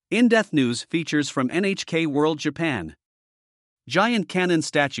In-depth news features from NHK World Japan. Giant Kannon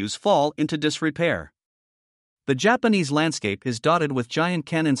statues fall into disrepair. The Japanese landscape is dotted with giant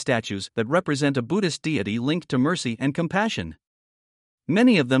Kannon statues that represent a Buddhist deity linked to mercy and compassion.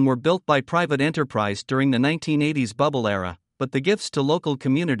 Many of them were built by private enterprise during the 1980s bubble era, but the gifts to local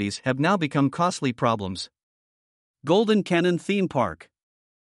communities have now become costly problems. Golden Kannon Theme Park.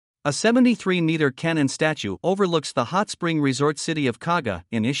 A 73-meter Kannon statue overlooks the hot spring resort city of Kaga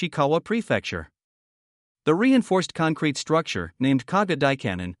in Ishikawa Prefecture. The reinforced concrete structure, named Kaga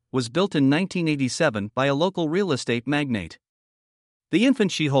Daikanon, was built in 1987 by a local real estate magnate. The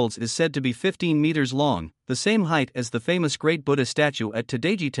infant she holds is said to be 15 meters long, the same height as the famous Great Buddha statue at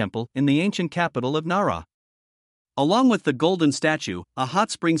Todaiji Temple in the ancient capital of Nara. Along with the golden statue, a hot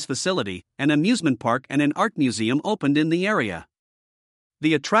springs facility, an amusement park and an art museum opened in the area.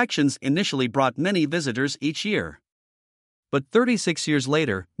 The attractions initially brought many visitors each year. But 36 years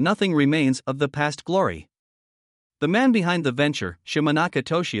later, nothing remains of the past glory. The man behind the venture, Shimanaka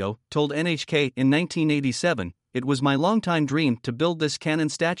Toshio, told NHK in 1987, "It was my longtime dream to build this Kannon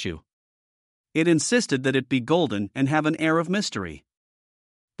statue. It insisted that it be golden and have an air of mystery."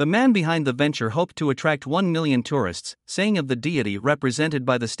 The man behind the venture hoped to attract 1 million tourists, saying of the deity represented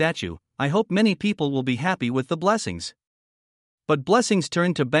by the statue, "I hope many people will be happy with the blessings." But blessings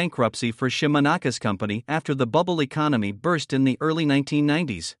turned to bankruptcy for Shimanaka's company after the bubble economy burst in the early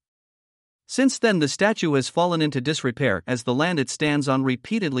 1990s. Since then, the statue has fallen into disrepair as the land it stands on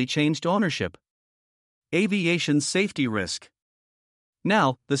repeatedly changed ownership. Aviation safety risk.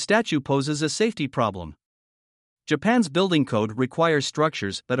 Now, the statue poses a safety problem. Japan's building code requires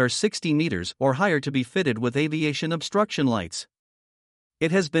structures that are 60 meters or higher to be fitted with aviation obstruction lights.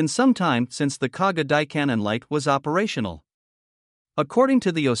 It has been some time since the Kaga Daikanon light was operational. According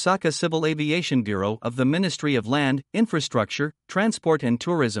to the Osaka Civil Aviation Bureau of the Ministry of Land, Infrastructure, Transport and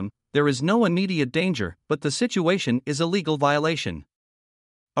Tourism, there is no immediate danger, but the situation is a legal violation.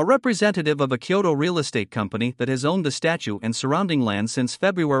 A representative of a Kyoto real estate company that has owned the statue and surrounding land since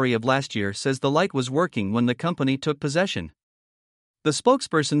February of last year says the light was working when the company took possession. The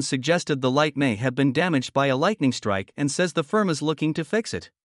spokesperson suggested the light may have been damaged by a lightning strike and says the firm is looking to fix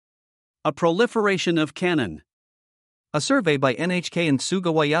it. A proliferation of Kannon. A survey by NHK and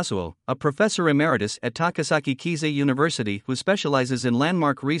Sugawa Yasuo, a professor emeritus at Takasaki Keizai University who specializes in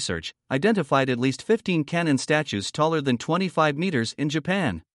landmark research, identified at least 15 Kannon statues taller than 25 meters in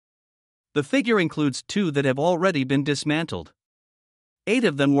Japan. The figure includes 2 that have already been dismantled. 8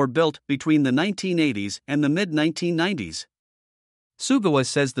 of them were built between the 1980s and the mid-1990s. Sugawa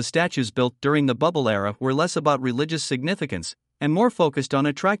says the statues built during the bubble era were less about religious significance and more focused on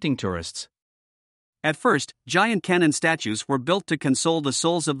attracting tourists. At first, giant Kannon statues were built to console the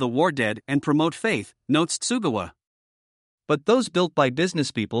souls of the war dead and promote faith, notes Tsugawa. But those built by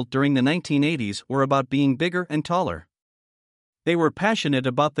businesspeople during the 1980s were about being bigger and taller. They were passionate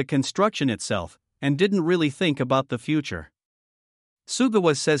about the construction itself, and didn't really think about the future.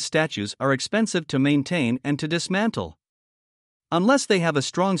 Tsugawa says statues are expensive to maintain and to dismantle. Unless they have a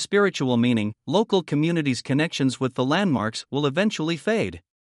strong spiritual meaning, local communities' connections with the landmarks will eventually fade.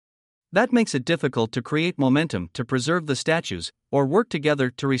 That makes it difficult to create momentum to preserve the statues, or work together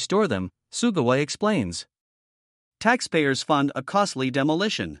to restore them, Sugawa explains. Taxpayers fund a costly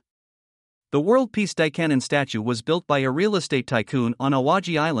demolition. The World Peace Daikanon statue was built by a real estate tycoon on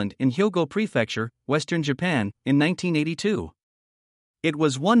Awaji Island in Hyogo Prefecture, western Japan, in 1982. It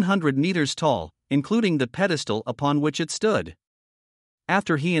was 100 meters tall, including the pedestal upon which it stood.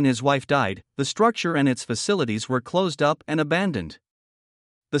 After he and his wife died, the structure and its facilities were closed up and abandoned.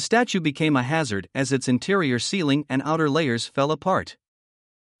 The statue became a hazard as its interior ceiling and outer layers fell apart.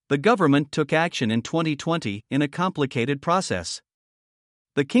 The government took action in 2020 in a complicated process.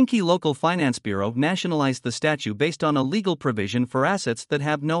 The Kinki Local Finance Bureau nationalized the statue based on a legal provision for assets that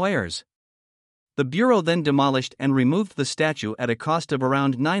have no heirs. The bureau then demolished and removed the statue at a cost of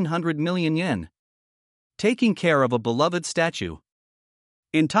around 900 million yen. Taking care of a beloved statue.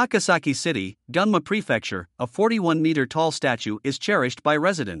 In Takasaki City, Gunma Prefecture, a 41-meter-tall statue is cherished by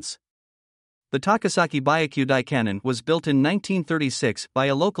residents. The Takasaki Byakyu Daikanon was built in 1936 by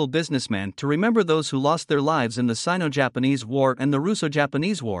a local businessman to remember those who lost their lives in the Sino-Japanese War and the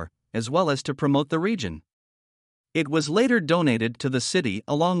Russo-Japanese War, as well as to promote the region. It was later donated to the city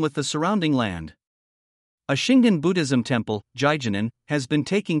along with the surrounding land. A Shingon Buddhism temple, Jijunin, has been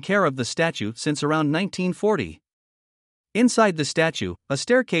taking care of the statue since around 1940. Inside the statue, a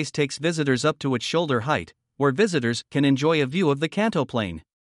staircase takes visitors up to its shoulder height, where visitors can enjoy a view of the Kanto Plain.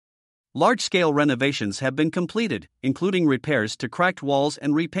 Large-scale renovations have been completed, including repairs to cracked walls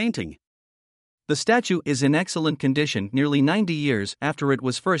and repainting. The statue is in excellent condition nearly 90 years after it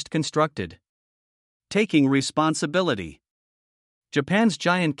was first constructed. Taking responsibility. Japan's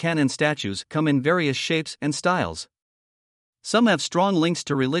giant Kannon statues come in various shapes and styles. Some have strong links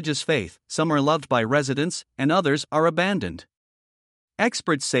to religious faith, some are loved by residents, and others are abandoned.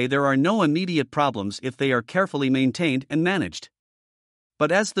 Experts say there are no immediate problems if they are carefully maintained and managed.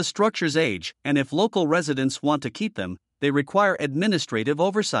 But as the structures age, and if local residents want to keep them, they require administrative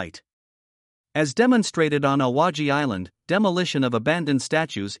oversight. As demonstrated on Awaji Island, demolition of abandoned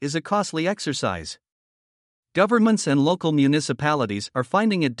statues is a costly exercise. Governments and local municipalities are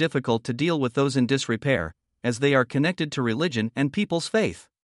finding it difficult to deal with those in disrepair, as they are connected to religion and people's faith.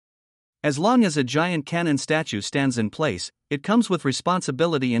 As long as a giant Kannon statue stands in place, it comes with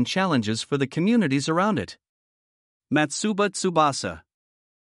responsibility and challenges for the communities around it. Matsuba Tsubasa,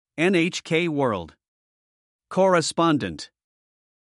 NHK World Correspondent.